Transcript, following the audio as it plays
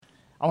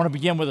I want to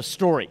begin with a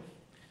story.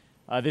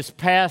 This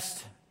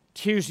past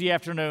Tuesday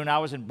afternoon, I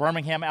was in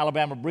Birmingham,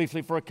 Alabama,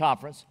 briefly for a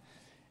conference,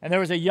 and there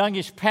was a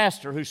youngish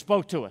pastor who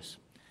spoke to us.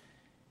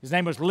 His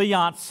name was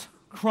Leonce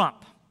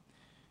Crump.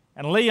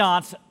 And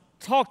Leonce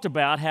talked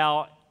about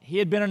how he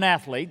had been an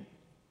athlete.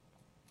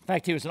 In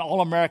fact, he was an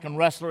All-American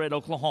wrestler at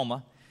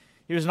Oklahoma.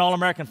 He was an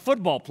All-American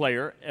football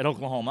player at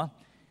Oklahoma.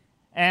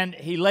 And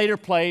he later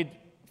played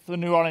for the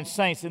New Orleans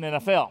Saints in the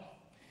NFL.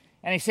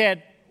 And he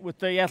said, with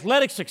the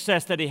athletic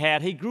success that he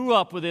had, he grew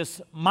up with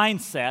this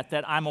mindset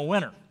that I'm a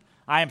winner.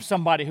 I am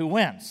somebody who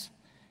wins.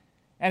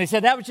 And he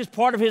said that was just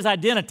part of his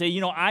identity.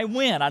 You know, I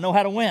win. I know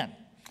how to win.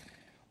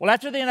 Well,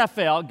 after the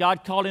NFL,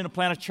 God called him to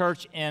plant a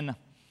church in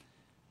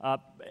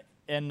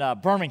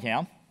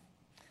Birmingham.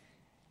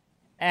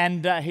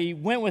 And he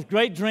went with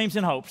great dreams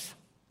and hopes.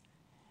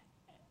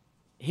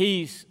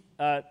 He's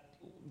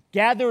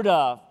gathered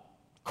a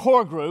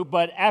core group,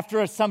 but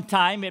after some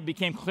time, it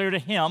became clear to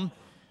him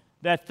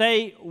that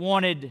they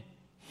wanted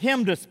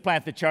him to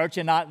plant the church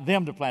and not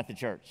them to plant the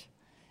church.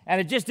 And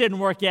it just didn't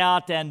work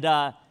out, and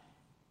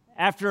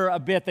after a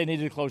bit, they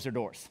needed to close their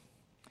doors.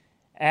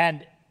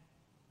 And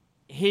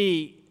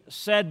he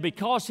said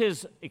because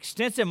his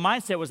extensive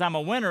mindset was, I'm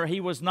a winner,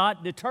 he was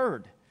not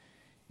deterred.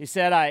 He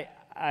said,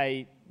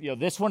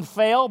 this one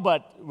failed,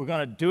 but we're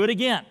going to do it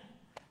again.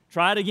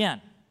 Try it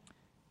again.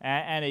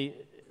 And he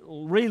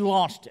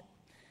relaunched it.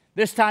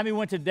 This time he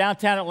went to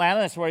downtown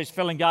Atlanta. That's where he's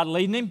feeling God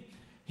leading him.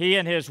 He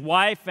and his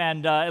wife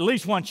and at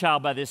least one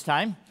child by this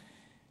time.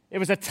 It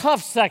was a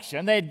tough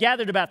section. They had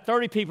gathered about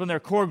 30 people in their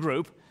core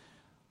group,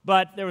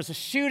 but there was a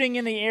shooting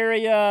in the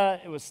area.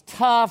 It was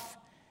tough,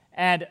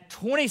 and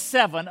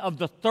 27 of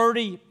the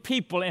 30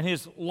 people in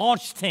his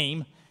launch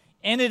team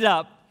ended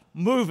up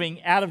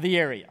moving out of the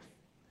area.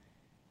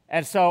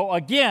 And so,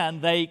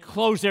 again, they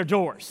closed their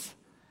doors.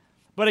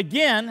 But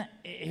again,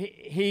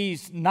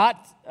 he's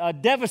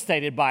not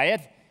devastated by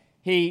it.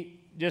 He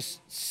just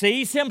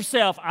sees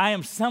himself, I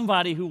am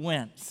somebody who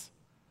wins.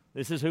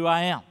 This is who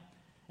I am.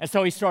 And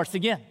so he starts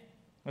again.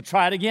 We'll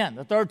try it again,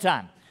 the third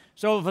time.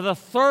 So for the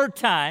third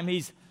time,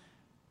 he's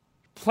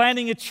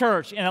planting a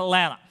church in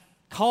Atlanta,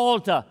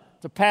 called to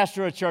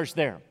pastor a church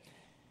there.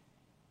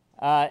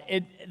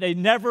 They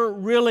never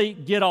really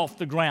get off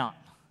the ground.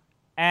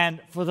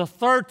 And for the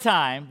third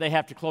time, they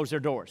have to close their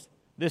doors.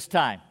 This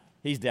time,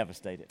 he's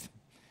devastated.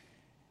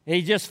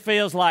 He just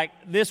feels like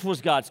this was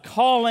God's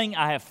calling.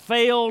 I have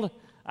failed.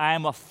 I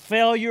am a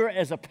failure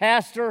as a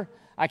pastor.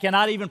 I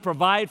cannot even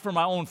provide for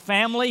my own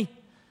family.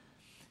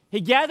 He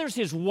gathers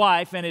his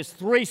wife and his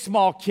 3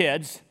 small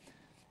kids,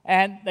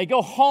 and they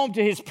go home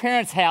to his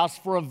parents' house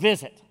for a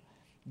visit,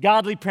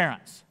 godly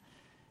parents.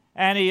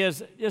 And he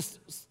is just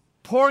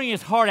pouring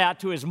his heart out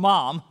to his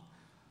mom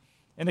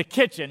in the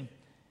kitchen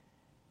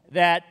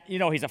that,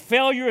 he's a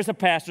failure as a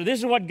pastor. This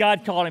is what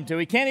God called him to.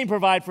 He can't even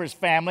provide for his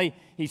family.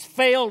 He's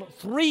failed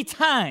 3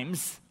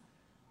 times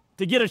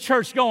to get a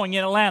church going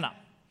in Atlanta.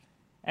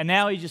 And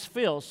now he just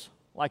feels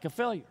like a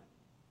failure.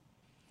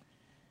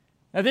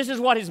 Now, this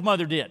is what his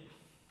mother did.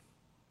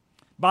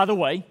 By the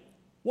way,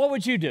 what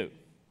would you do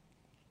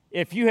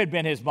if you had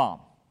been his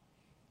mom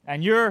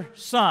and your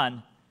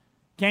son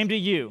came to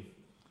you,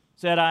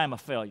 said, I am a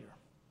failure?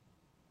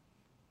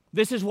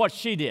 This is what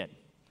she did.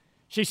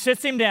 She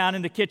sits him down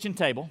in the kitchen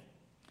table,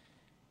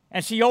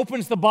 and she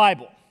opens the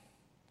Bible.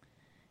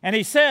 And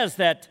he says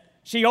that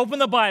she opened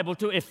the Bible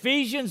to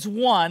Ephesians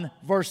 1,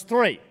 verse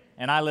 3,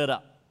 and I lit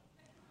up.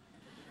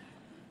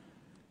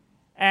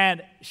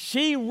 And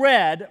she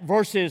read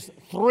verses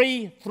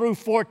 3 through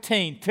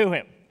 14 to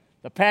him,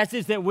 the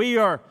passage that we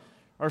are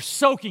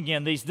soaking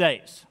in these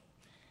days.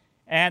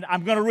 And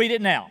I'm going to read it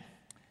now.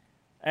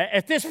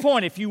 At this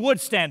point, if you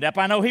would stand up,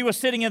 I know he was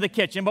sitting in the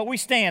kitchen, but we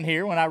stand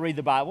here when I read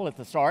the Bible at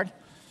the start.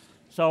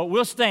 So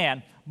we'll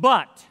stand.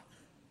 But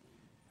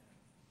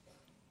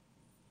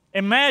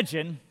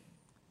imagine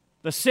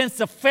the sense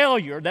of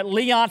failure that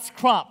Leonce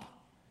Crump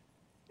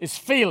is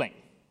feeling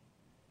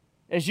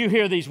as you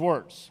hear these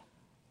words.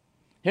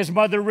 His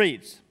mother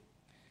reads,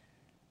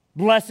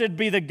 Blessed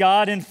be the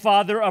God and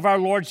Father of our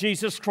Lord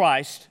Jesus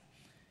Christ,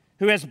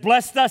 who has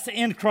blessed us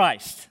in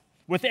Christ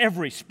with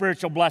every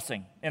spiritual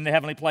blessing in the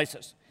heavenly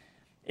places,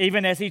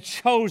 even as he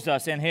chose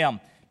us in him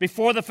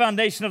before the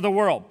foundation of the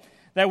world,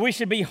 that we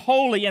should be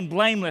holy and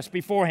blameless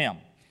before him.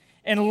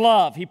 In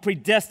love, he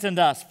predestined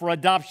us for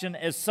adoption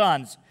as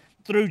sons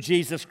through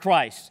Jesus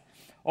Christ,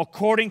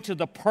 according to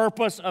the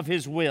purpose of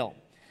his will,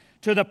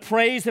 to the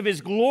praise of his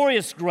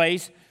glorious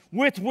grace,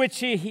 with which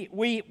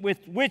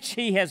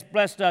he has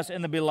blessed us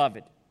in the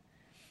beloved.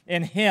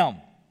 In him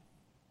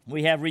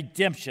we have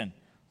redemption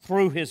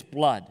through his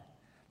blood,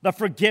 the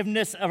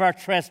forgiveness of our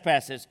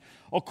trespasses,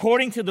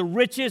 according to the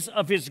riches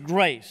of his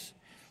grace,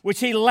 which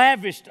he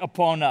lavished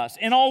upon us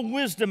in all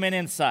wisdom and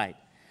insight,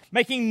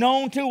 making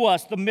known to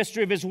us the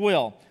mystery of his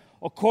will,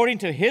 according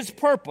to his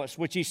purpose,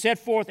 which he set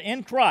forth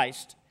in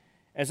Christ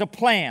as a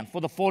plan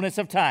for the fullness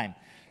of time,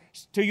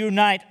 to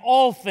unite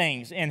all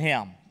things in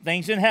him,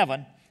 things in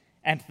heaven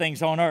and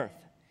things on earth.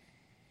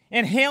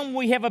 In him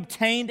we have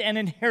obtained an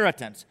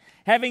inheritance,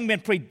 having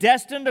been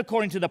predestined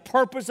according to the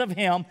purpose of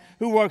him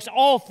who works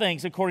all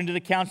things according to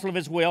the counsel of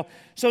his will,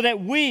 so that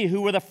we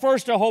who were the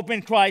first to hope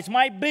in Christ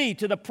might be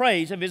to the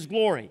praise of his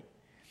glory.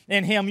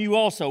 In him you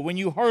also, when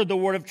you heard the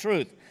word of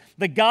truth,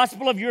 the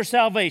gospel of your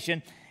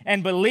salvation,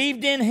 and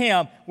believed in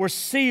him, were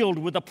sealed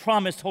with the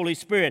promised Holy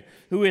Spirit,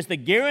 who is the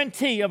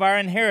guarantee of our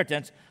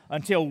inheritance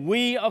until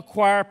we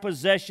acquire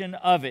possession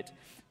of it,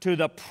 to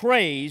the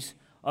praise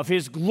of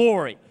his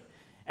glory.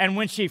 And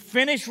when she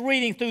finished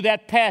reading through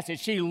that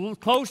passage, she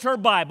closed her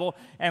Bible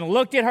and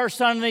looked at her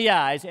son in the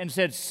eyes and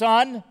said,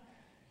 "Son,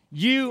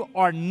 you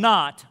are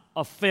not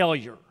a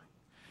failure.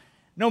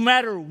 No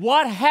matter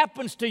what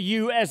happens to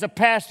you as a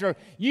pastor,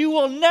 you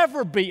will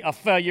never be a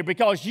failure,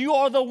 because you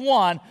are the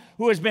one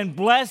who has been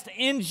blessed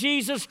in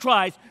Jesus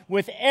Christ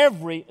with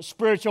every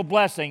spiritual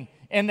blessing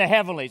in the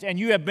heavenlies. And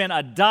you have been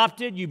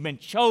adopted, you've been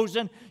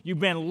chosen, you've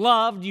been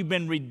loved, you've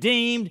been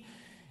redeemed.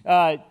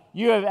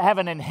 You have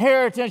an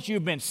inheritance.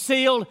 You've been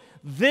sealed.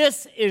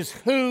 This is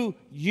who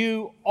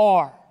you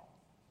are."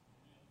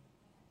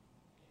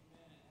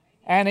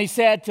 And he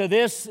said to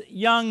this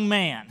young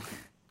man,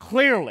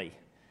 clearly,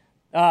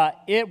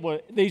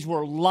 these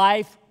were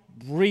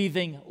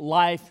life-breathing,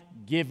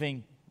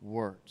 life-giving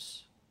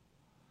words.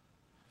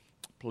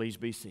 Please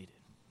be seated.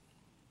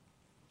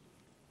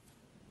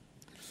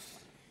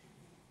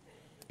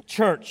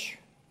 Church,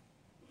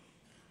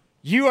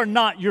 you are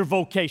not your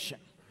vocation.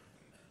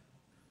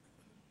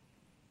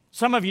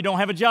 Some of you don't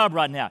have a job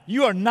right now.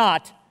 You are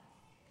not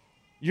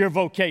your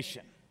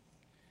vocation.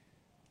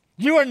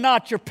 You are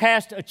not your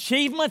past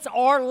achievements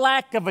or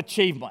lack of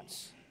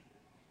achievements.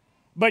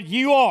 But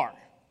you are.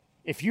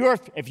 If you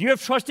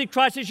have trusted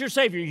Christ as your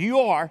Savior, you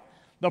are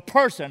the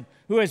person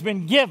who has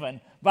been given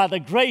by the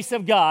grace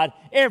of God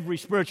every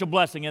spiritual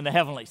blessing in the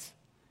heavenlies.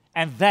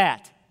 And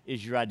that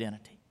is your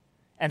identity.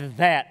 And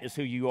that is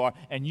who you are.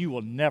 And you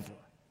will never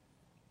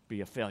be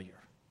a failure,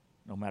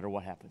 no matter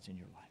what happens in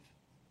your life.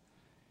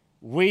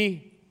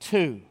 We,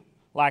 too,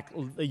 like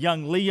the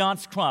young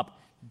Leonce Crump,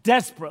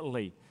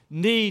 desperately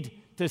need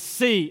to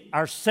see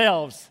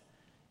ourselves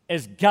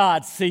as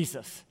God sees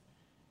us,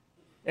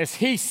 as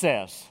He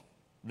says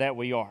that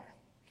we are.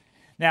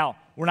 Now,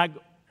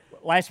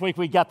 last week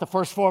we got the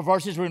first 4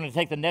 verses. We're going to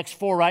take the next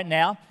 4 right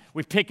now.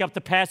 We pick up the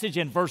passage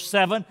in verse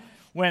 7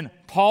 when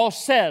Paul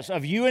says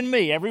of you and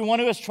me, everyone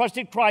who has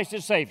trusted Christ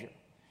as Savior,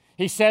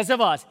 he says of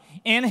us,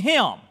 in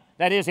Him,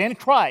 that is, in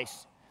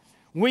Christ,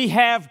 we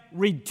have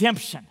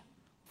redemption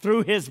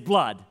through His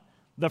blood,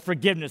 the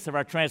forgiveness of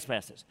our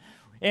trespasses.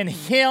 In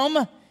Him,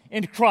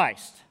 in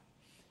Christ,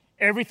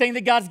 everything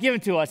that God's given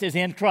to us is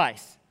in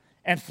Christ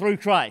and through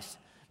Christ.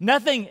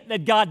 Nothing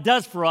that God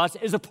does for us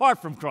is apart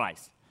from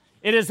Christ.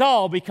 It is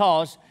all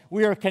because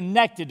we are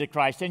connected to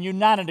Christ and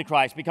united to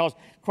Christ, because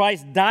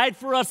Christ died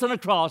for us on the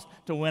cross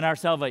to win our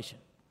salvation.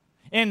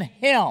 In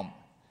Him,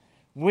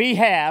 we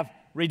have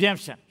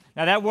redemption.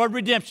 Now, that word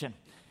redemption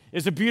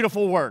is a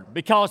beautiful word,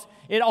 because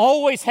it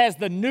always has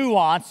the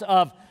nuance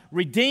of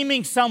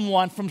redeeming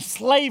someone from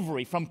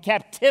slavery, from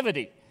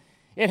captivity.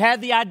 It had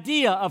the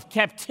idea of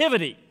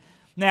captivity.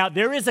 Now,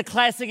 there is a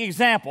classic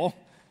example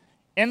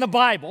in the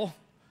Bible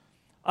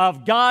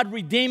of God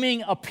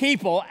redeeming a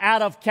people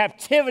out of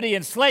captivity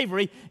and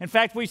slavery. In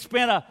fact, we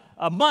spent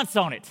a month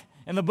on it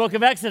in the book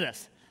of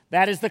Exodus.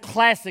 That is the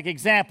classic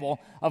example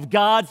of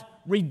God's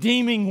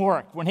redeeming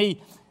work, when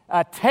He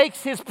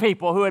takes His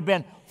people who had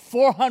been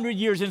 400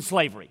 years in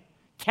slavery,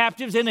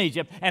 captives in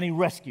Egypt, and He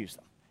rescues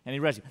them.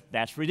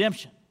 That's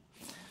redemption.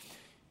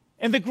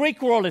 In the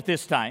Greek world at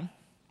this time,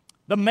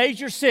 the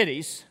major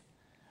cities,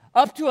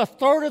 up to a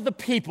third of the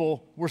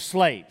people were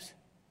slaves.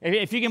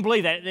 If you can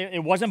believe that.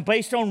 It wasn't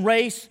based on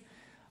race.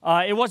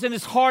 It wasn't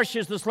as harsh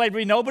as the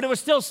slavery, no, but it was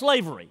still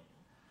slavery.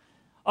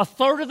 A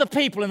third of the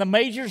people in the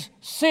major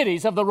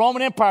cities of the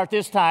Roman Empire at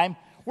this time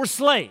were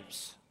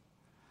slaves.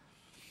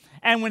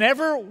 And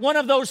whenever one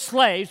of those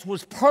slaves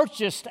was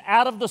purchased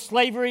out of the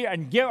slavery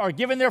or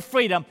given their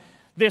freedom,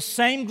 this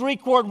same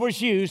Greek word was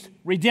used,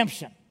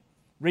 redemption.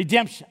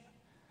 Redemption.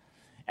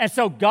 And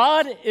so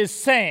God is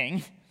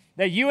saying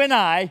that you and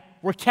I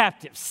were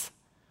captives.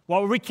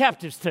 What were we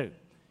captives to?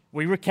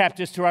 We were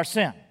captives to our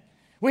sin.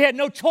 We had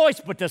no choice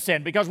but to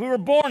sin, because we were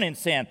born in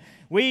sin.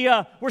 We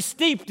were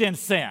steeped in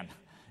sin.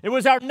 It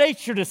was our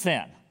nature to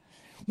sin.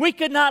 We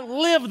could not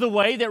live the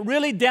way that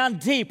really down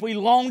deep we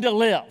longed to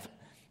live,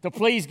 to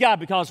please God,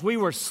 because we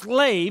were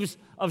slaves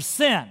of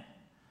sin.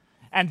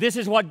 And this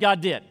is what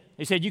God did.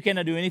 He said, you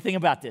cannot do anything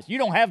about this. You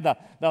don't have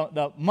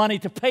the money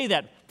to pay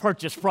that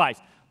purchase price,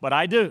 but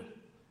I do.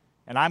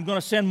 And I'm going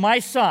to send my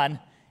Son,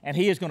 and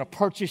He is going to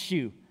purchase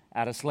you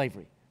out of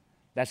slavery.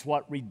 That's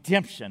what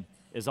redemption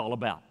is all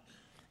about.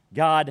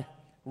 God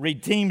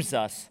redeems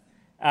us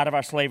out of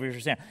our slavery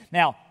to sin.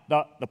 Now,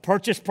 the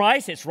purchase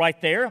price, it's right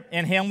there.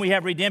 In Him we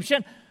have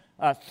redemption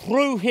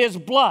through His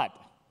blood.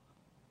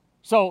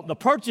 So the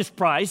purchase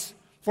price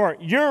for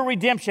your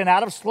redemption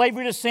out of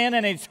slavery to sin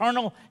and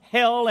eternal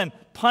hell and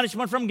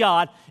punishment from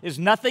God is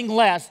nothing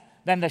less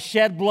than the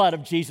shed blood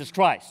of Jesus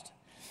Christ.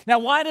 Now,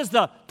 why does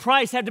the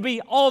price have to be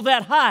all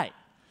that high?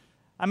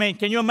 I mean,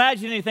 can you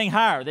imagine anything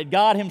higher that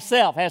God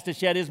himself has to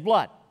shed his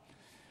blood?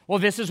 Well,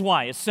 this is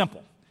why. It's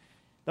simple.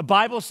 The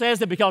Bible says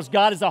that because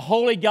God is a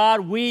holy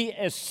God, we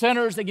as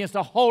sinners against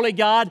a holy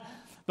God,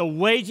 the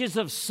wages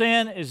of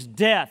sin is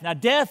death. Now,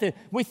 death,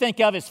 we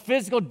think of as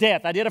physical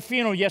death. I did a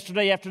funeral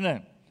yesterday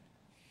afternoon.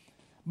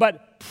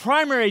 But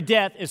primary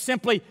death is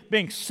simply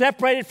being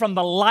separated from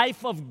the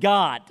life of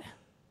God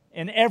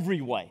in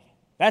every way.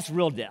 That's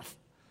real death.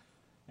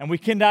 And we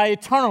can die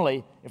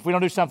eternally if we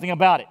don't do something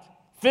about it.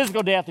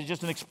 Physical death is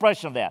just an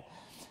expression of that.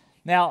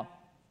 Now,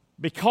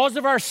 because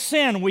of our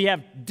sin, we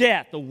have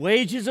death. The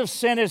wages of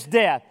sin is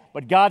death.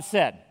 But God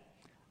said,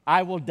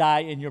 I will die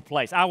in your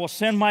place. I will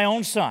send my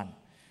own Son,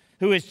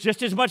 who is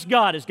just as much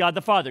God as God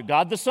the Father,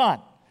 God the Son.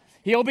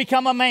 He'll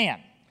become a man.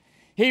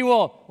 He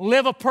will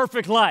live a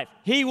perfect life.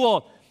 He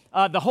will,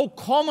 the whole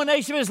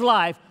culmination of his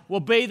life will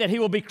be that he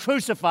will be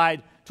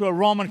crucified to a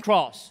Roman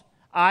cross.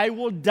 I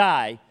will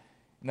die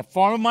in the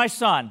form of my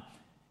Son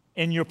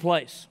in your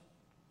place.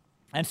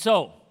 And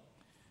so,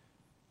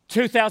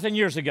 2,000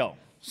 years ago,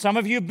 some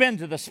of you have been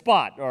to the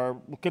spot, or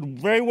could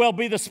very well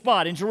be the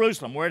spot in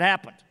Jerusalem where it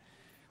happened,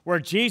 where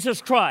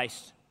Jesus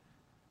Christ,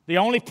 the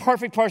only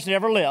perfect person to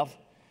ever live,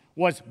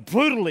 was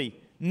brutally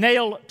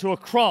nailed to a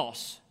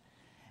cross.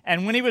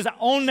 And when he was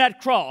on that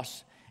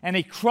cross, and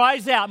he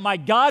cries out, my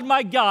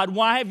God,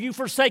 why have you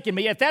forsaken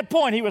me? At that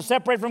point, he was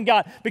separated from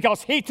God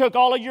because he took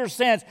all of your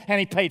sins and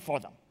he paid for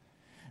them.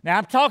 Now,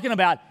 I'm talking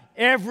about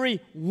every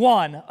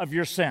one of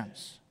your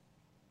sins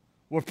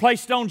were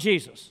placed on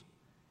Jesus,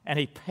 and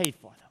he paid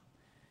for them.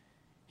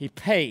 He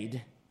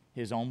paid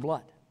his own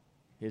blood,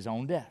 his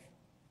own death,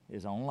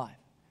 his own life.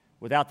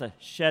 Without the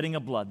shedding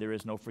of blood, there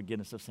is no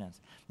forgiveness of sins.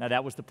 Now,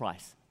 that was the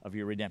price of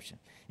your redemption.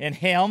 In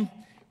him,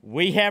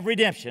 we have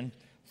redemption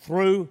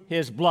through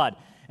his blood.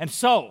 And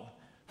so,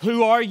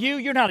 who are you?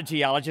 You're not a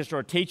geologist or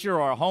a teacher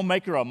or a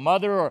homemaker or a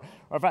mother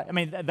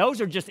those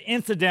are just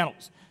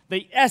incidentals.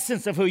 The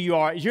essence of who you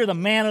are is you're the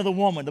man or the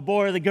woman, the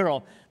boy or the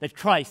girl that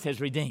Christ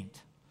has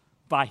redeemed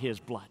by his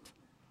blood.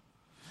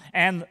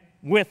 And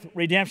with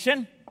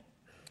redemption,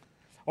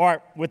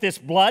 or with this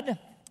blood,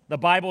 the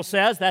Bible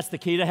says that's the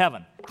key to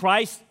heaven.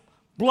 Christ's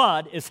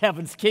blood is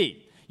heaven's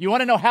key. You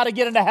want to know how to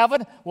get into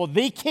heaven? Well,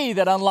 the key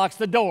that unlocks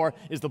the door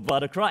is the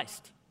blood of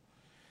Christ.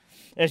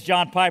 As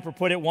John Piper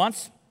put it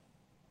once,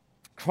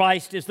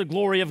 Christ is the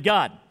glory of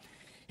God.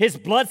 His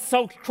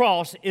blood-soaked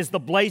cross is the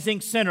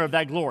blazing center of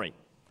that glory.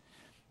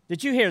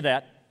 Did you hear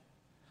that?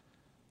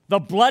 The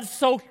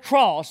blood-soaked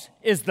cross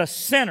is the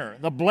center,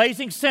 the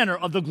blazing center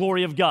of the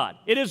glory of God.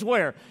 It is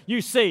where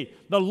you see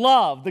the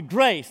love, the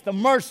grace, the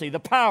mercy, the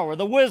power,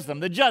 the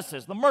wisdom, the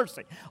justice, the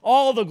mercy,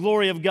 all the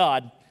glory of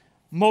God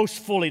most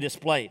fully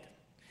displayed.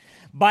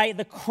 By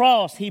the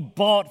cross, he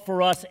bought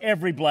for us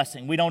every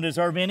blessing. We don't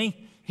deserve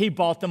any. He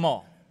bought them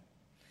all.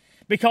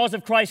 Because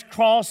of Christ's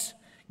cross,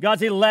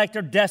 God's elect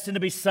are destined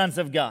to be sons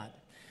of God.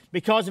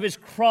 Because of his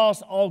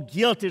cross, all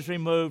guilt is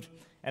removed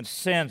and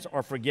sins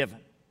are forgiven.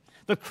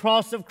 The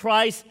cross of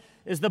Christ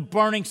is the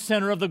burning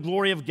center of the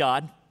glory of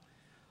God.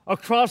 A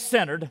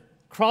cross-centered,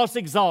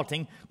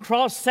 cross-exalting,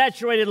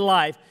 cross-saturated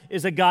life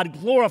is a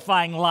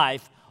God-glorifying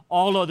life.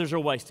 All others are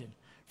wasted.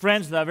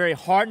 Friends, the very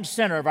heart and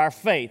center of our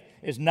faith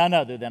is none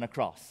other than a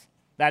cross.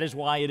 That is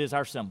why it is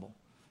our symbol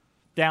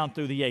down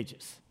through the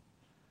ages.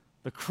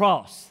 The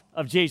cross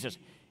of Jesus.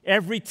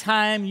 Every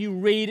time you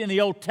read in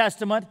the Old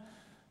Testament,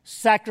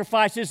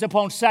 sacrifices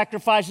upon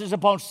sacrifices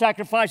upon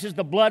sacrifices,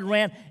 the blood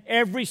ran.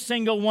 Every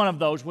single one of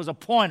those was a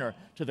pointer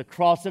to the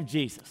cross of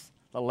Jesus,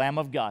 the Lamb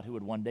of God who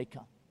would one day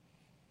come.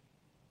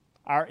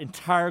 Our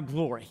entire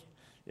glory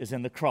is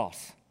in the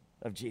cross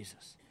of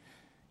Jesus.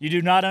 You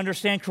do not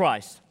understand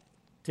Christ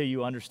till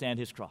you understand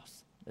his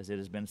cross, as it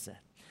has been said.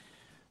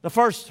 The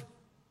first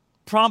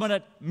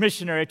prominent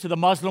missionary to the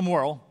Muslim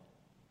world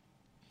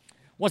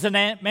was a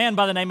man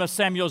by the name of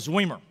Samuel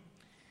Zwemer.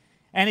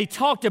 And he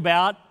talked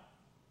about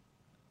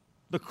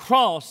the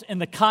cross in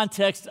the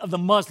context of the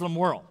Muslim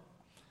world.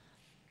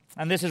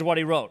 And this is what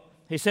he wrote.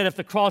 He said, if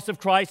the cross of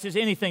Christ is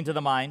anything to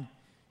the mind,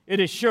 it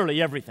is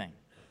surely everything,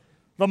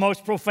 the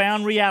most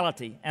profound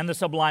reality and the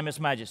sublimest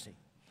majesty.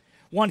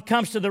 One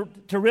comes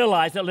to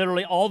realize that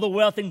literally all the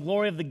wealth and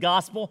glory of the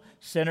gospel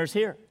centers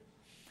here.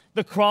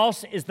 The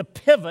cross is the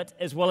pivot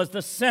as well as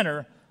the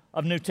center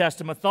of New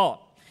Testament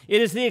thought.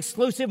 It is the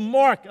exclusive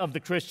mark of the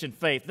Christian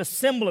faith, the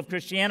symbol of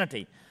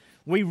Christianity.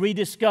 We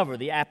rediscover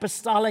the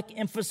apostolic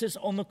emphasis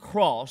on the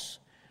cross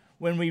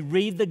when we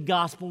read the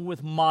gospel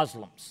with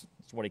Muslims.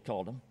 That's what he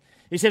called them.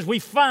 He says, we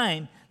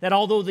find that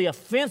although the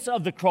offense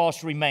of the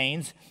cross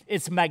remains,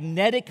 its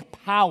magnetic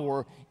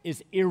power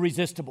is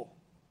irresistible.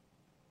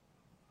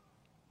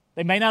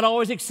 They may not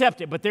always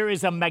accept it, but there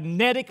is a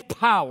magnetic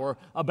power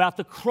about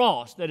the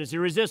cross that is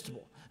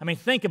irresistible. I mean,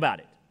 think about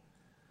it.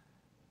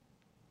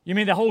 You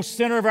mean the whole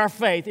center of our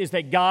faith is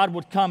that God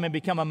would come and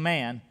become a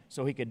man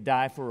so he could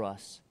die for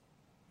us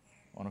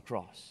on a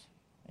cross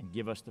and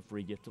give us the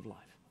free gift of life.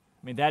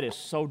 I mean, that is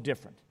so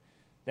different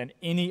than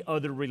any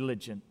other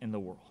religion in the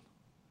world.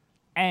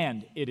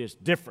 And it is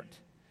different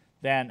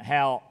than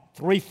how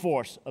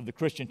 3/4 of the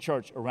Christian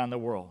church around the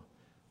world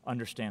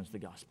understands the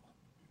gospel.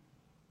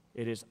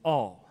 It is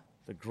all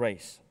the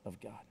grace of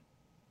God.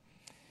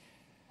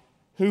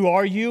 Who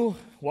are you?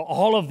 Well,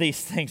 all of these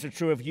things are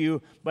true of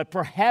you, but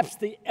perhaps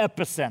the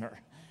epicenter.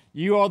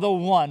 You are the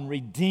one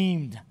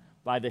redeemed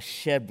by the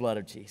shed blood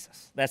of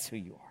Jesus. That's who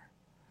you are.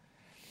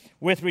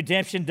 With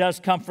redemption does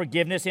come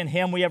forgiveness. In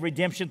Him we have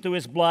redemption through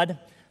His blood,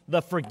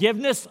 the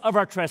forgiveness of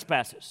our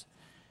trespasses.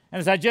 And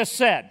as I just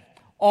said,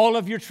 all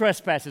of your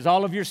trespasses,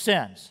 all of your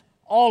sins,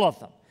 all of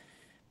them,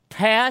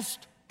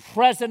 past,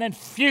 present, and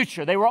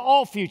future, they were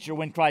all future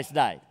when Christ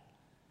died.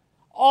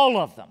 All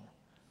of them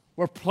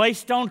were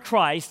placed on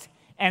Christ,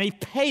 and He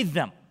paid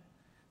them.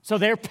 So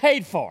they're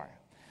paid for.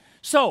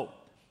 So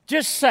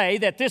just say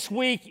that this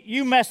week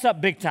you mess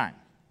up big time,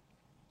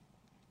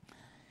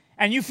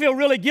 and you feel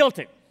really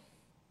guilty.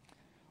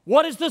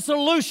 What is the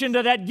solution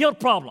to that guilt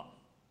problem?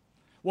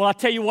 Well, I'll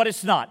tell you what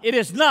it's not. It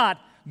is not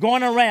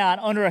going around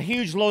under a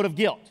huge load of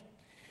guilt.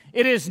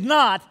 It is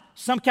not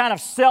some kind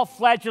of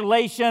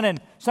self-flagellation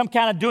and some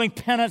kind of doing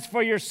penance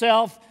for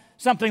yourself,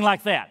 something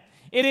like that.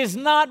 It is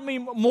not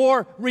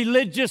more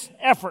religious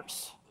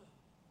efforts.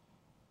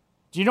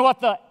 Do you know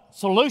what the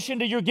solution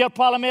to your guilt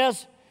problem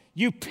is?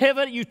 You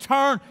pivot, you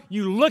turn,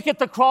 you look at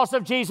the cross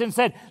of Jesus and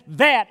said,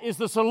 that is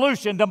the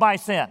solution to my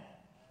sin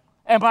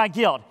and my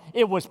guilt.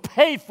 It was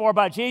paid for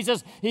by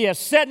Jesus. He has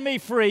set me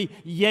free.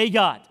 Yea,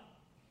 God.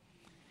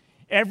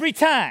 Every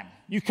time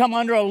you come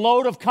under a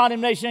load of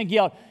condemnation and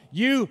guilt,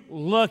 you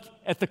look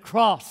at the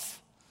cross.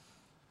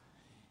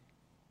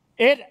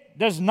 It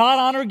does not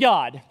honor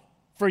God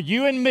for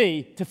you and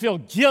me to feel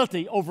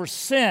guilty over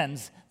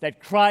sins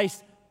that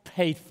Christ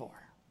paid for.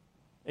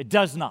 It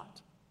does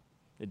not.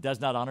 It does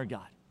not honor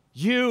God.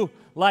 You,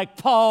 like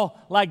Paul,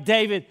 like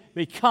David,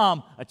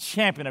 become a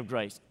champion of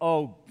grace.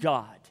 Oh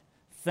God,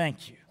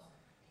 thank you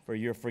for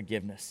your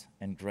forgiveness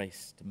and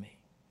grace to me.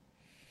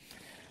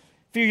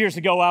 A few years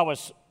ago, I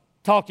was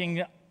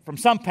talking from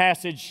some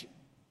passage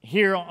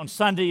here on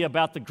Sunday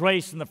about the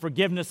grace and the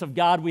forgiveness of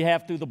God we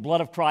have through the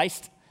blood of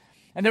Christ.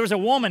 And there was a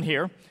woman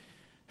here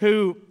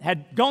who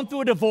had gone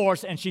through a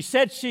divorce, and she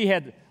said she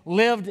had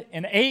lived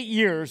in 8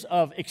 years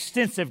of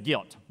extensive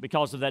guilt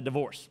because of that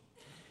divorce.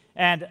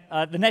 And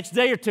the next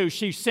day or two,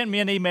 she sent me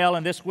an email,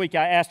 and this week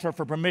I asked her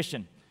for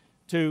permission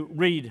to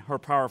read her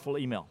powerful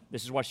email.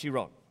 This is what she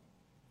wrote.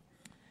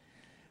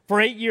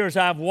 For 8 years,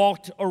 I've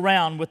walked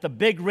around with a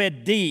big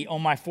red D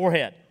on my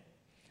forehead.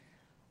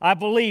 I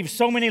believed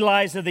so many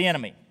lies of the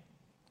enemy.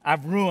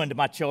 I've ruined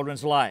my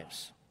children's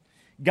lives.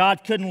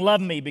 God couldn't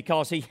love me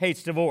because He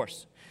hates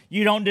divorce.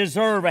 You don't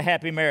deserve a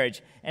happy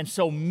marriage, and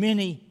so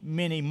many,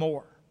 many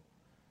more.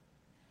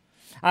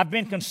 I've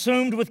been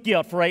consumed with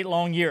guilt for 8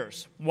 long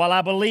years. While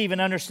I believe and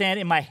understand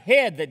in my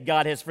head that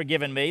God has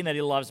forgiven me and that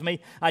He loves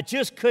me, I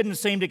just couldn't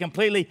seem to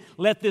completely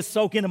let this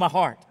soak into my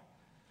heart.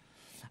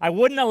 I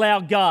wouldn't allow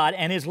God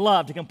and His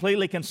love to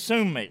completely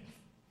consume me.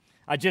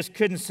 I just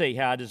couldn't see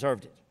how I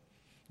deserved it.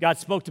 God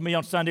spoke to me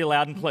on Sunday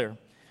loud and clear.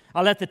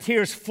 I let the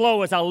tears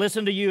flow as I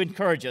listened to you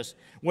encourage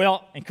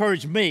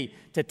me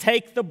to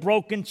take the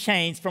broken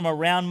chains from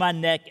around my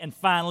neck and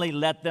finally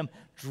let them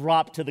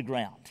drop to the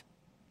ground.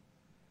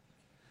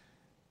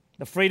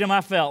 The freedom I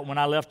felt when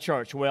I left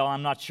church, well,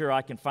 I'm not sure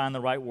I can find the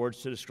right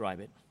words to describe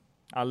it.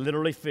 I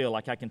literally feel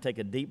like I can take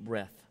a deep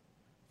breath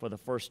for the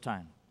first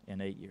time in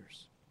 8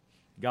 years.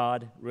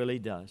 God really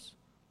does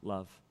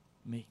love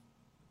me.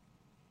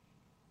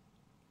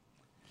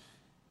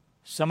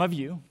 Some of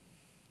you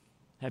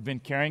have been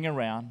carrying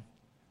around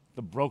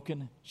the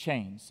broken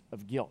chains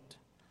of guilt,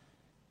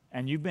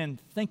 and you've been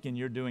thinking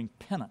you're doing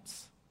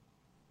penance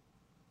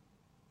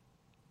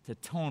to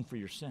atone for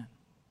your sin.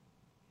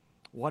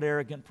 What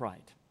arrogant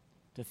pride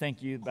to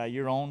think you, by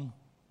your own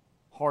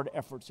hard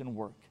efforts and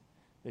work,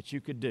 that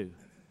you could do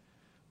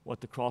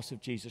what the cross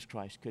of Jesus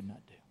Christ could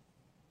not do.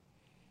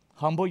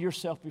 Humble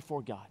yourself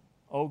before God.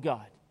 Oh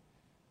God,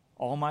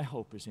 all my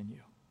hope is in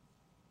you.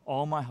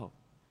 All my hope.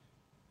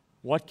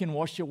 What can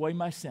wash away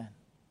my sin?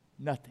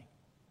 Nothing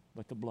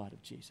but the blood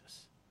of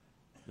Jesus.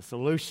 The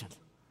solution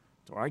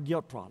to our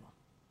guilt problem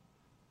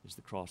is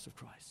the cross of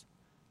Christ.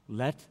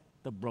 Let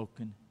the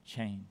broken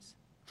chains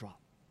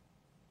drop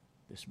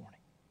this morning.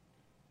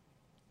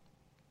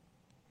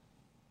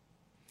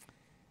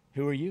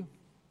 Who are you?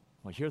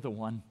 Well, you're the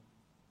one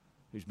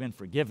who's been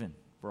forgiven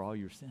for all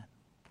your sin.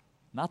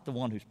 Not the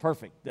one who's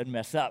perfect, doesn't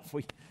mess up.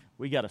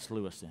 We got a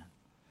slew of sin.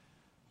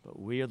 But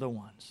we are the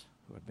ones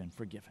who have been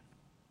forgiven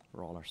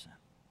for all our sin.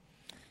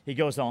 He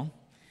goes on.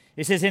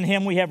 He says, in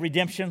Him we have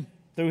redemption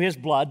through His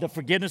blood, the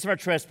forgiveness of our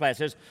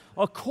trespasses,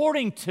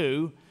 according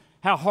to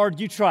how hard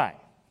you try.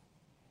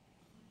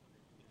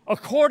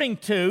 According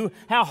to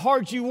how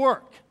hard you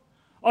work.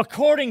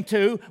 According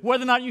to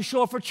whether or not you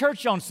show up for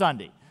church on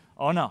Sunday.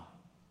 Oh, no.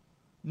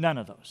 None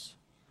of those.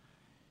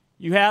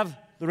 You have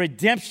the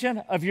redemption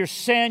of your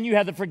sin. You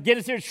have the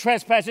forgiveness of your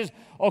trespasses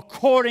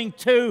according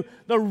to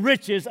the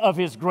riches of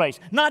His grace.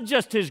 Not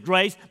just His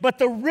grace, but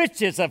the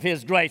riches of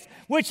His grace,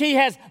 which He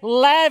has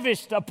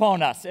lavished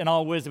upon us in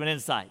all wisdom and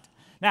insight.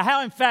 Now,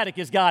 how emphatic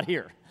is God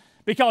here?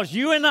 Because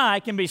you and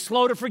I can be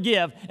slow to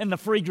forgive in the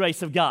free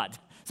grace of God.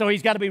 So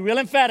He's got to be real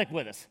emphatic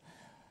with us.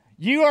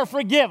 You are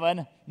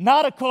forgiven,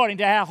 not according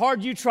to how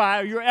hard you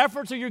try or your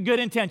efforts or your good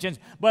intentions,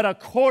 but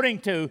according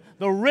to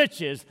the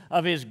riches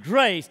of His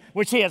grace,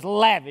 which He has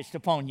lavished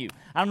upon you.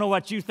 I don't know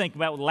what you think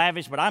about with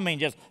lavish, but I mean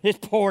just it's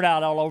poured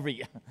out all over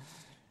you.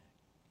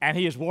 And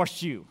He has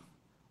washed you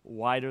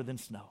whiter than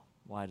snow,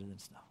 whiter than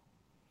snow.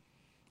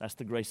 That's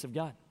the grace of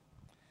God.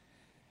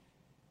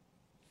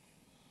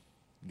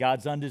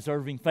 God's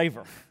undeserving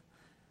favor.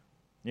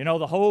 You know,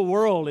 the whole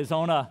world is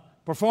on a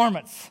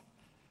performance,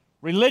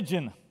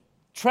 religion,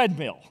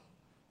 treadmill,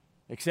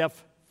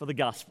 except for the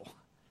gospel.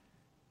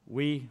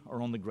 We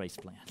are on the grace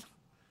plan.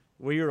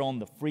 We are on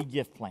the free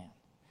gift plan.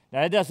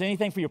 Now, it doesn't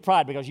anything for your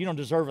pride because you don't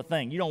deserve a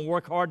thing. You don't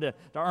work hard to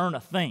earn a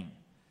thing.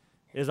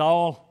 It is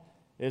all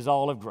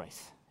of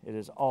grace. It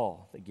is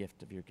all the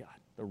gift of your God,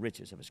 the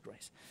riches of His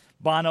grace.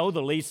 Bono,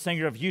 the lead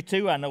singer of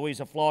U2, I know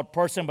he's a flawed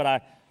person, but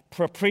I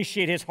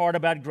appreciate his heart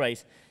about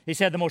grace. He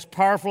said the most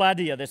powerful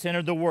idea that's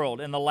entered the world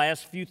in the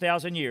last few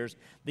thousand years,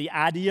 the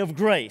idea of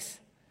grace,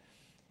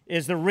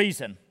 is the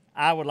reason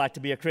I would like to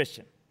be a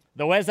Christian.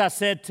 Though, as I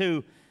said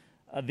to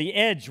The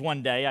Edge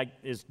one day,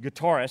 his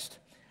guitarist,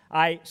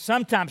 I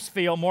sometimes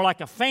feel more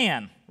like a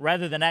fan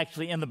rather than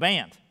actually in the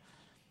band.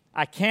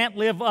 I can't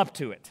live up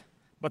to it,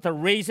 but the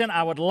reason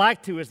I would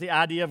like to is the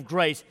idea of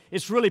grace.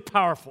 It's really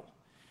powerful.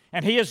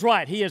 And he is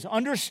right. He has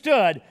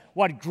understood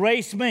what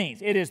grace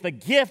means. It is the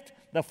gift,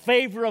 the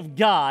favor of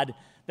God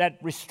that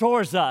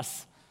restores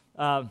us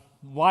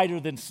whiter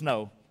than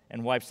snow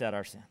and wipes out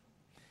our sin.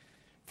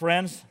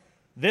 Friends,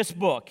 this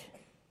book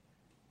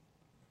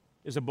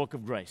is a book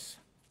of grace.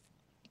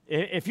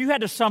 If you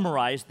had to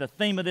summarize the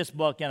theme of this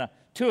book in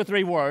 2 or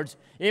 3 words,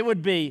 it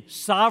would be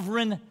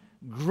sovereign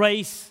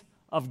grace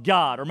of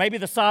God, or maybe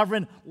the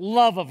sovereign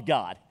love of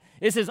God.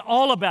 This is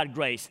all about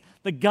grace.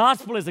 The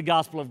gospel is the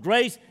gospel of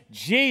grace.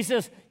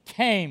 Jesus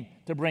came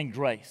to bring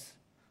grace.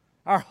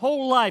 Our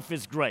whole life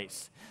is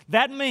grace.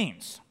 That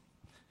means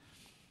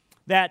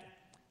that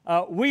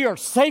we are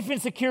safe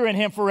and secure in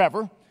Him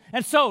forever.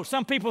 And so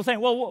some people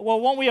think, well,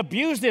 won't we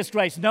abuse this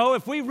grace? No,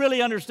 if we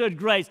really understood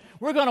grace,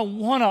 we're going to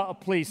want to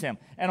please Him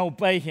and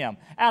obey Him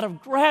out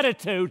of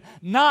gratitude,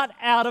 not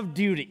out of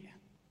duty.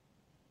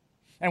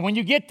 And when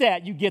you get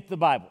that, you get the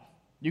Bible.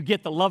 You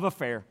get the love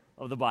affair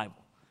of the Bible.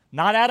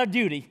 Not out of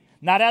duty,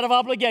 not out of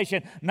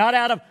obligation, not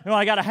out of,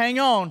 I got to hang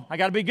on, I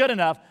got to be good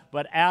enough,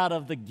 but out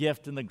of the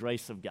gift and the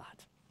grace of God.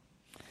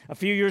 A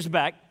few years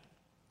back,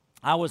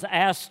 I was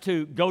asked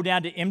to go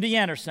down to MD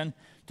Anderson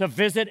to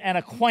visit an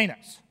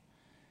acquaintance.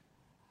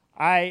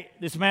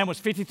 This man was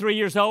 53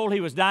 years old.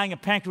 He was dying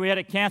of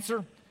pancreatic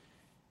cancer.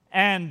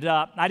 And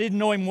I didn't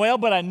know him well,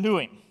 but I knew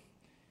him.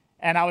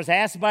 And I was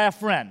asked by a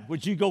friend,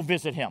 would you go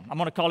visit him? I'm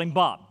going to call him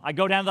Bob. I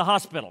go down to the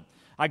hospital.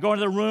 I go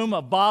into the room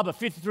of Bob, a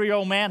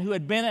 53-year-old man who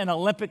had been an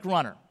Olympic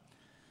runner.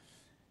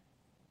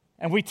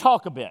 And we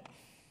talk a bit.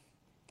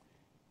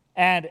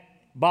 And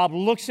Bob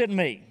looks at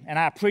me, and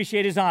I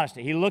appreciate his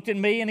honesty. He looked at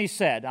me and he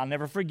said, I'll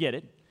never forget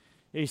it.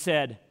 He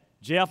said,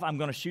 Jeff, I'm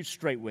going to shoot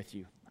straight with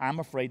you. I'm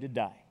afraid to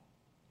die.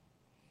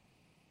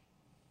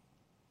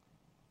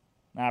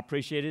 And I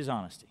appreciate his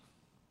honesty.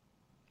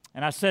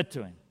 And I said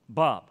to him,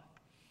 Bob,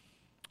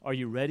 are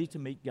you ready to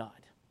meet God?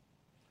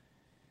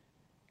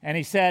 And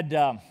he said,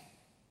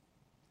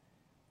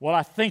 well,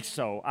 I think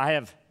so. I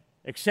have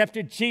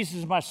accepted Jesus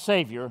as my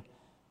Savior,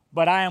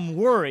 but I am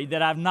worried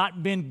that I've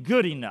not been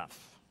good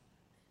enough.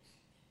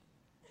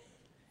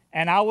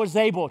 And I was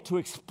able to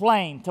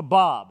explain to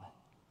Bob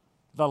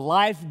the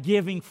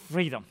life-giving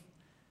freedom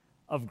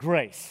of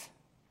grace.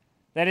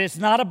 That it's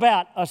not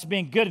about us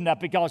being good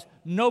enough, because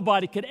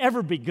nobody could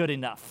ever be good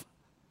enough.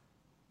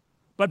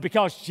 But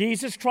because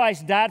Jesus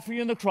Christ died for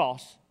you on the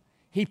cross,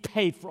 He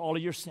paid for all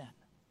of your sin.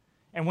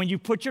 And when you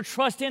put your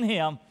trust in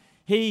Him,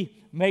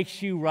 He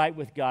makes you right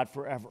with God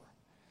forever.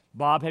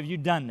 Bob, have you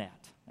done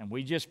that? And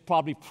we just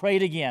probably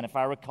prayed again, if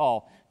I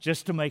recall,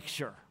 just to make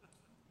sure.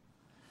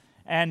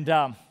 And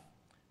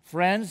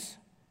friends,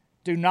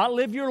 do not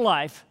live your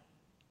life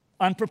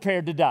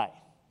unprepared to die,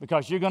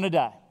 because you're going to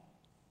die.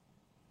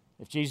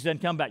 If Jesus doesn't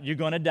come back, you're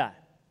going to die.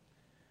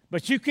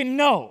 But you can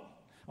know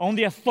on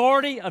the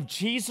authority of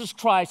Jesus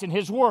Christ and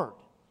His Word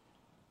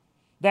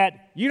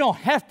that you don't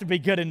have to be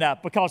good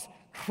enough, because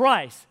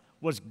Christ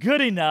was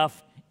good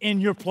enough in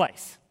your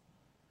place.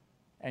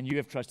 And you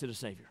have trusted a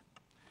Savior.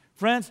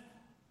 Friends,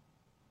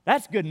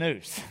 that's good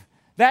news.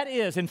 That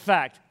is, in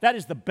fact, that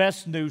is the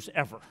best news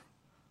ever.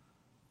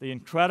 The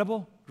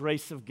incredible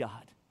grace of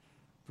God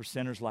for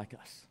sinners like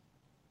us.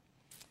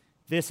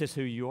 This is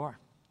who you are.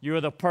 You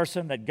are the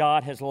person that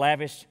God has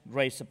lavished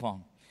grace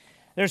upon.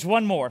 There's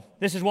one more.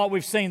 This is what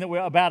we've seen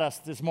about us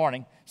this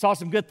morning. Saw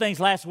some good things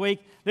last week.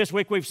 This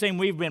week we've seen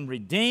we've been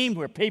redeemed.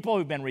 We're people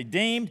who've been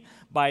redeemed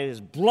by His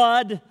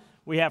blood.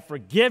 We have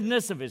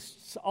forgiveness of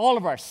all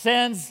of our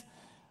sins.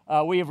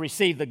 We have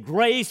received the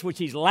grace which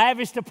He's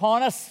lavished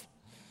upon us.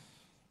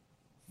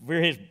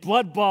 We're His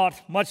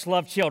blood-bought,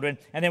 much-loved children.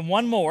 And then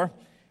one more.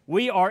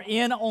 We are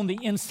in on the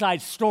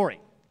inside story.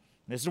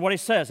 This is what He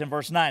says in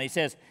verse 9. He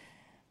says,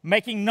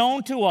 making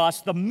known to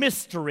us the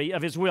mystery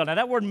of His will. Now,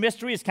 that word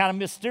mystery is kind of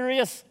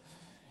mysterious.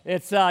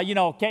 It's,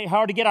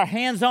 hard to get our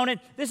hands on it.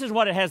 This is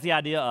what it has the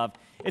idea of.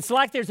 It's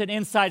like there's an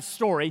inside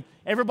story.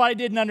 Everybody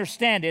didn't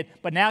understand it,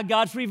 but now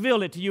God's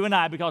revealed it to you and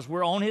I because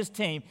we're on His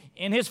team,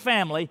 in His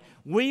family.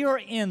 We're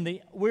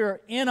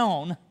in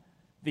on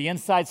the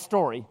inside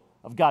story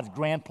of God's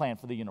grand plan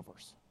for the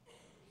universe.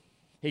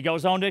 He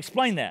goes on to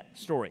explain that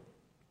story.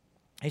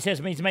 He says,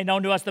 He's made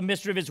known to us the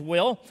mystery of His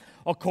will,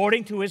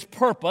 according to His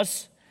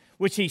purpose,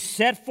 which He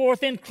set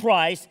forth in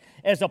Christ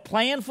as a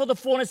plan for the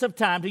fullness of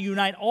time to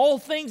unite all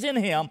things in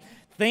Him,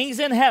 things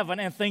in heaven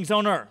and things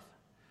on earth.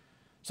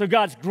 So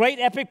God's great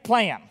epic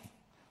plan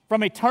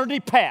from eternity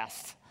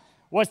past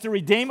was to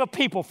redeem a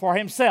people for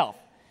Himself.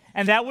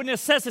 And that would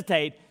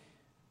necessitate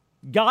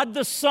God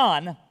the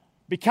Son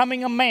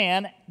becoming a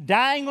man,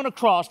 dying on a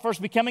cross,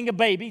 first becoming a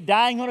baby,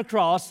 dying on a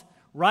cross,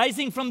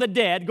 rising from the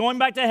dead, going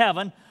back to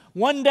heaven.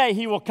 One day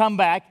He will come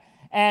back,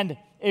 and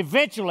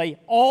eventually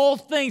all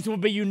things will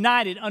be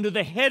united under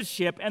the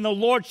headship and the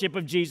lordship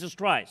of Jesus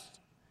Christ.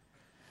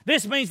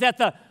 This means that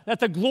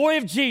the glory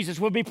of Jesus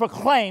will be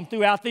proclaimed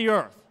throughout the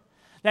earth,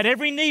 that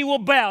every knee will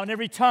bow and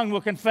every tongue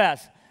will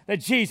confess that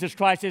Jesus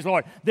Christ is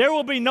Lord. There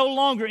will be no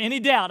longer any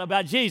doubt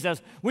about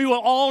Jesus. We will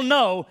all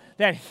know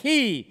that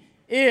He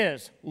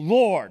is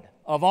Lord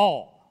of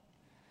all.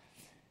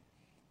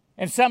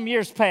 In some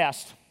years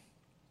past,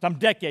 some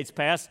decades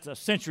past, a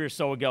century or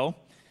so ago,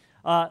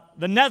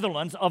 the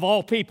Netherlands, of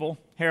all people,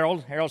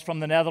 Harold's from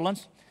the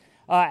Netherlands,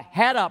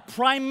 had a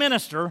prime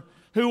minister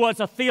who was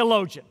a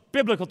theologian,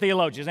 biblical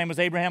theologian. His name was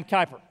Abraham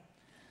Kuyper.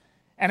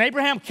 And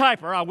Abraham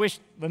Kuyper, I wish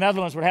the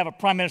Netherlands would have a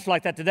prime minister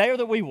like that today, or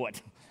that we would.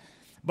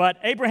 But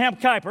Abraham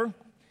Kuyper,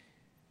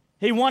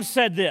 he once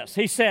said this.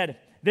 He said,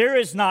 "There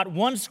is not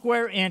 1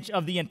 square inch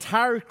of the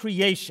entire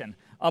creation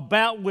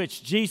about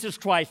which Jesus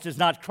Christ does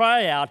not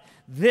cry out,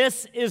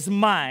 'This is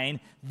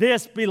mine,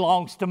 this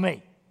belongs to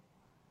me.'"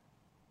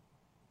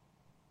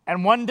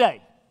 And one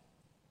day,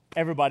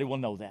 everybody will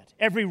know that.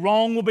 Every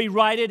wrong will be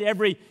righted.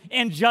 Every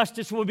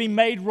injustice will be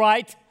made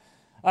right.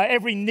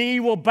 Every knee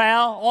will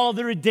bow. All of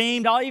the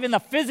redeemed, even the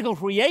physical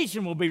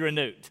creation will be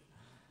renewed.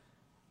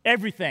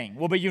 Everything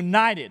will be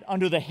united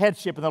under the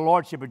headship and the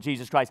lordship of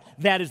Jesus Christ.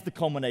 That is the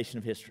culmination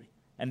of history,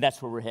 and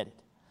that's where we're headed.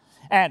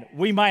 And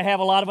we might have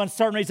a lot of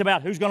uncertainties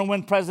about who's going to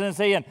win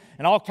presidency and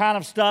all kind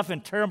of stuff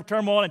and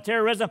turmoil and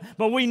terrorism,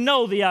 but we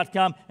know the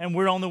outcome, and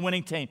we're on the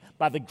winning team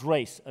by the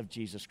grace of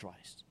Jesus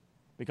Christ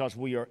because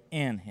we are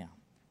in Him.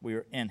 We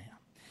are in Him.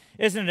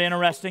 Isn't it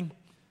interesting?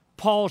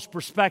 Paul's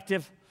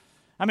perspective.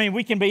 I mean,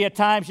 we can be at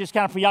times just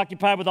kind of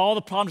preoccupied with all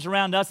the problems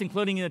around us,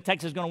 including that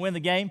Texas is going to win the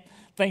game,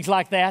 things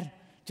like that.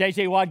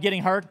 J.J. Watt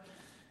getting hurt.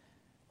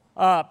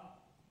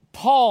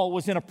 Paul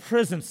was in a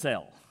prison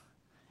cell,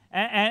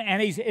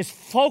 and his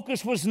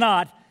focus was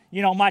not,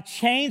 my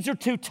chains are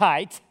too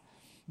tight,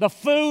 the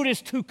food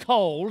is too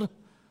cold,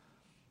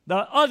 the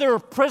other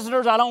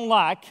prisoners I don't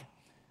like,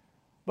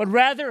 but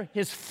rather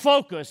his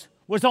focus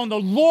was on the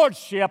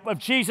lordship of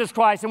Jesus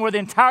Christ and where the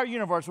entire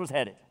universe was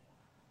headed.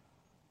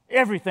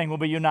 Everything will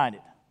be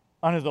united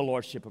under the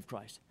lordship of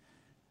Christ.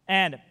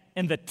 And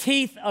in the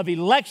teeth of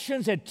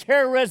elections and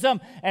terrorism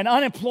and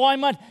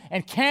unemployment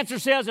and cancer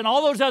cells and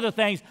all those other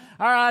things,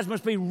 our eyes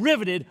must be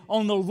riveted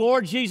on the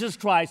Lord Jesus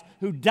Christ,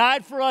 who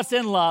died for us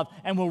in love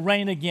and will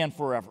reign again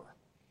forever.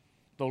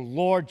 The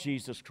Lord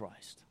Jesus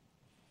Christ.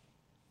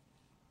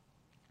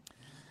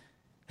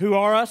 Who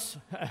are us?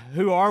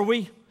 Who are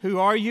we? Who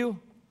are you?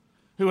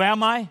 Who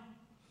am I?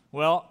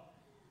 Well,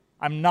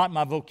 I'm not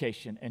my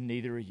vocation, and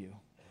neither are you.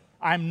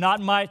 I'm not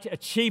my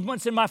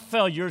achievements and my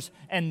failures,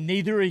 and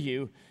neither are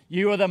you.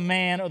 You are the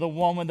man or the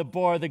woman, the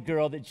boy or the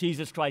girl that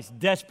Jesus Christ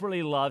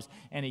desperately loves,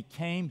 and He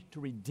came to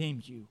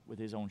redeem you with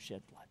His own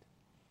shed blood.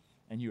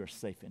 And you are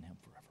safe in Him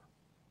forever.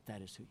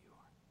 That is who you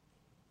are.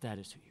 That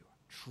is who you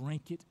are.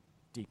 Drink it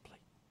deeply.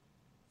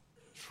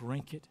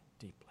 Drink it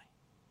deeply.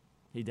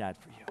 He died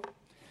for you.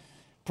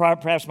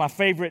 Perhaps my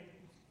favorite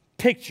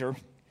picture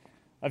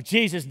of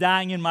Jesus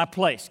dying in my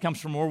place comes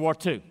from World War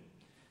II.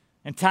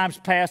 In times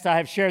past, I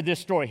have shared this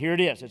story. Here it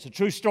is. It's a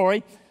true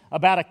story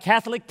about a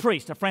Catholic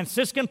priest, a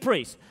Franciscan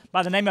priest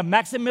by the name of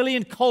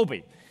Maximilian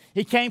Kolbe.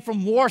 He came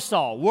from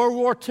Warsaw, World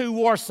War II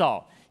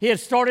Warsaw. He had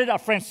started a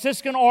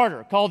Franciscan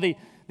order called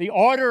the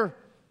Order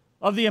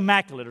of the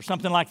Immaculate or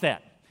something like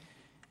that.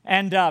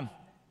 And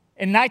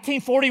in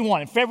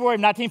 1941, in February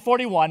of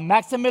 1941,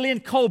 Maximilian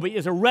Kolbe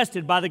is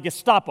arrested by the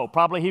Gestapo.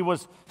 Probably he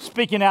was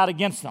speaking out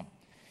against them.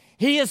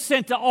 He is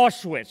sent to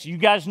Auschwitz. You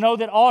guys know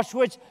that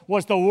Auschwitz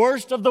was the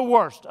worst of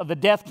the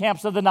death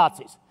camps of the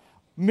Nazis.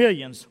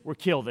 Millions were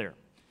killed there.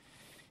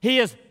 He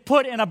is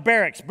put in a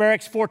barracks.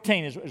 Barracks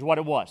 14 is what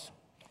it was.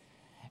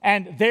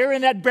 And there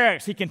in that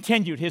barracks, he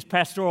continued his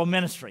pastoral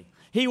ministry.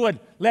 He would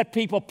let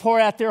people pour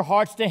out their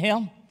hearts to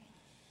him.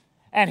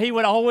 And he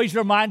would always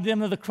remind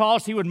them of the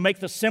cross. He would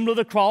make the symbol of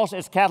the cross,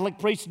 as Catholic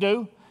priests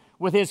do,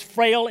 with his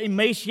frail,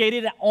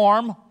 emaciated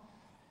arm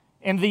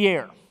in the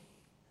air.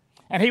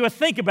 And he would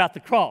think about the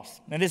cross,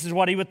 and this is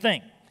what he would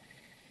think.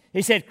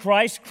 He said,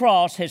 Christ's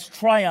cross has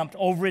triumphed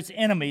over its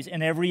enemies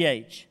in every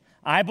age.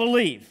 I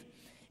believe,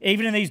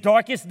 even in these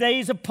darkest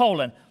days of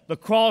Poland, the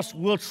cross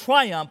will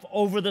triumph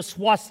over the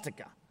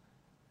swastika.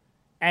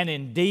 And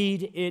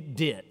indeed it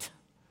did.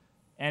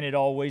 And it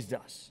always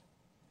does.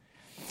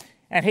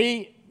 And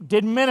he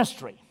did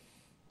ministry,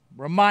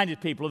 reminded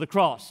people of the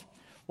cross.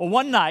 Well,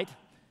 one night,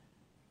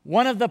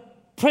 one of the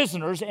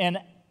prisoners in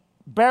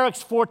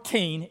Barracks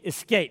 14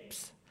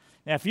 escapes.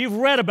 Now, if you've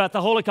read about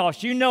the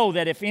Holocaust, you know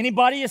that if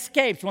anybody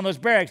escapes one of those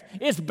barracks,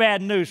 it's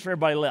bad news for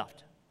everybody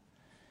left.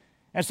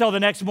 And so the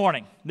next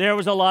morning, there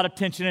was a lot of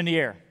tension in the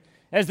air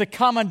as the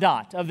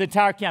commandant of the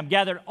entire camp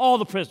gathered all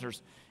the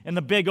prisoners in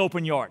the big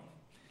open yard.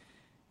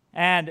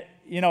 And,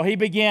 he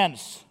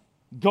begins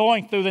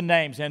going through the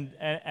names,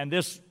 and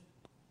this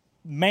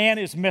man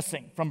is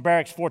missing from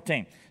Barracks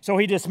 14. So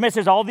he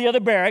dismisses all the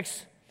other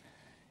barracks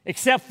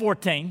except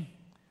 14.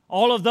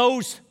 All of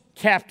those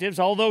captives,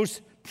 all those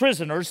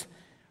prisoners,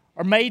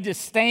 are made to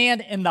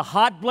stand in the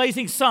hot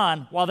blazing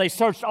sun while they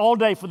searched all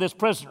day for this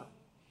prisoner.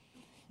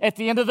 At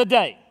the end of the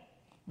day,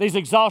 these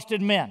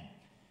exhausted men,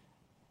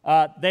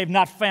 they've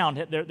not found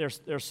their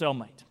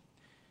cellmate.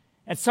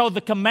 And so the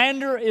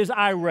commander is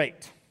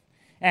irate,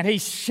 and he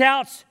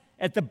shouts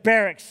at the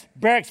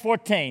barracks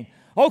 14,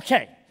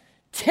 okay,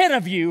 10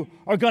 of you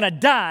are going to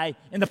die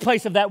in the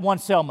place of that one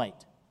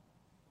cellmate.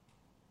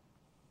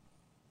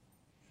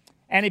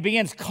 And he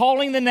begins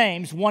calling the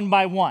names one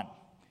by one.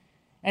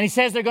 And he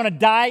says they're going to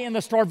die in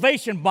the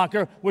starvation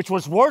bunker, which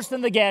was worse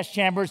than the gas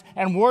chambers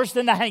and worse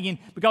than the hanging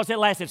because it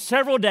lasted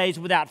several days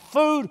without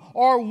food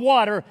or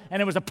water,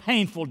 and it was a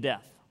painful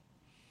death.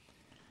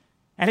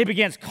 And he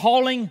begins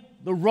calling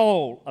the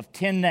roll of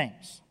 10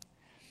 names.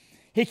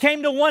 He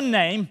came to one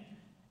name,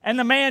 and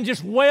the man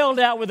just wailed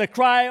out with a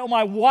cry, oh,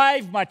 my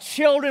wife, my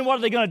children, what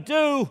are they going to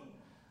do?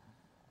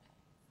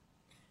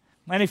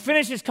 And he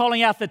finishes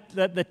calling out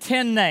the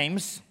 10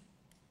 names.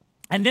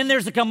 And then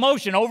there's a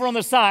commotion over on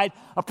the side,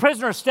 a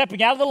prisoner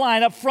stepping out of the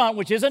line up front,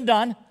 which isn't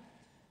done.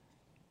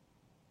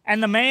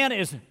 And the man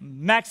is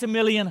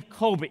Maximilian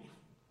Kolbe.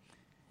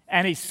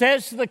 And he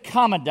says to the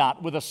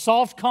commandant with a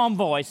soft, calm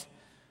voice,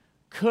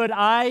 could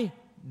I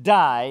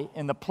die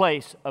in the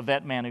place of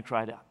that man who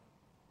cried out?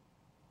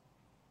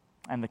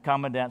 And the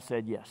commandant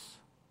said yes.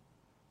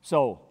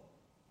 So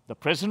the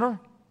prisoner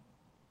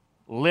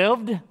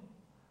lived.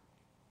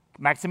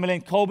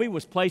 Maximilian Kolbe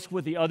was placed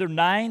with the other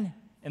 9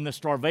 in the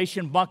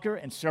starvation bunker,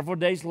 and several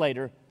days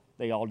later,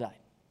 they all died.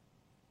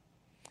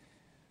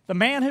 The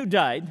man who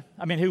died,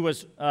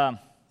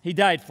 he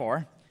died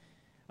for,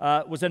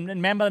 was a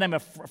man by the name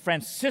of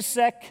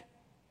Franciszek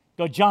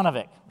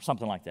Gojanovic, or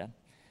something like that.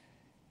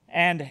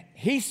 And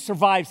he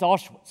survives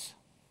Auschwitz.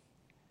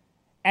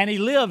 And he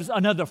lives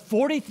another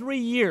 43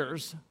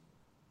 years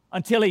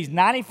until he's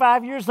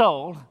 95 years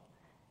old,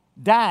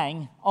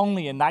 dying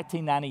only in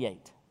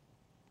 1998.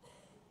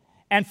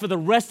 And for the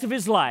rest of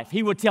his life,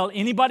 he would tell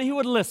anybody who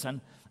would listen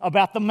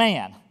about the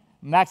man,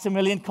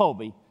 Maximilian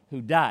Kolbe,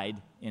 who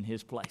died in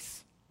his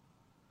place.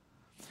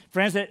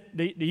 Friends,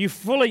 do you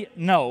fully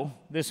know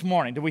this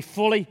morning, do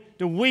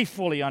we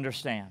fully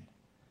understand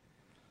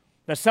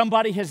that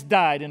somebody has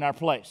died in our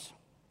place?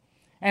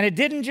 And it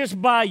didn't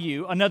just buy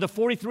you another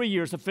 43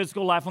 years of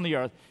physical life on the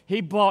earth.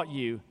 He bought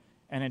you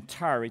an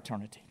entire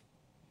eternity.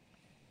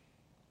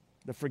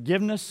 The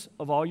forgiveness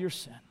of all your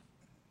sin,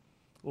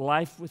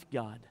 life with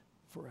God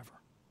forever.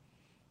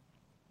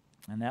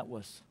 And that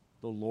was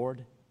the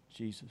Lord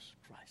Jesus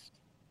Christ.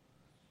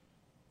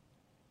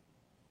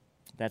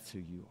 That's who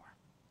you are.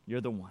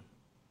 You're the one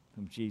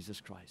whom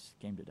Jesus Christ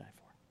came to die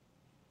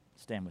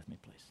for. Stand with me,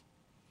 please.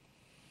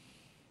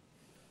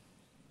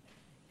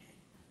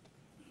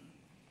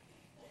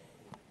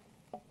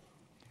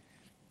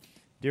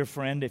 Dear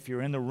friend, if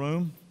you're in the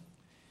room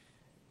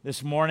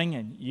this morning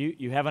and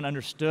you haven't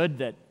understood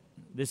that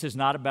this is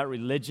not about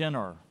religion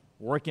or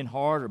working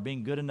hard or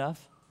being good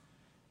enough,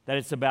 that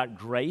it's about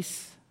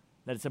grace,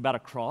 that it's about a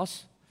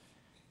cross.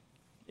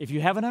 If you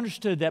haven't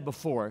understood that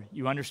before,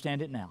 you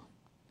understand it now.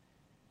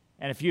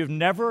 And if you've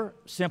never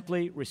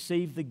simply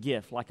received the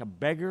gift like a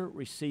beggar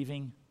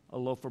receiving a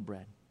loaf of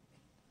bread,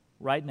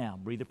 right now,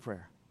 breathe a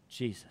prayer.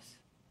 Jesus,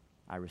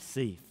 I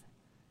receive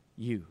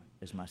you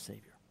as my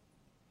Savior.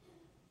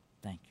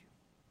 Thank you.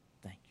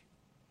 Thank you.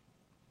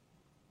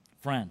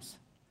 Friends,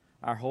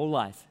 our whole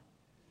life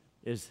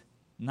is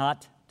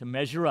not to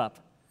measure up,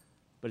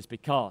 but it's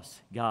because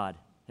God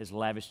has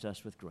lavished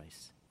us with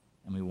grace,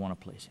 and we want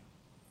to please Him.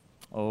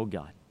 Oh,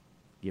 God,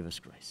 give us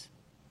grace.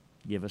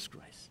 Give us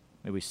grace.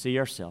 May we see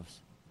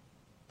ourselves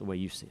the way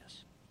you see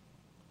us.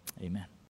 Amen.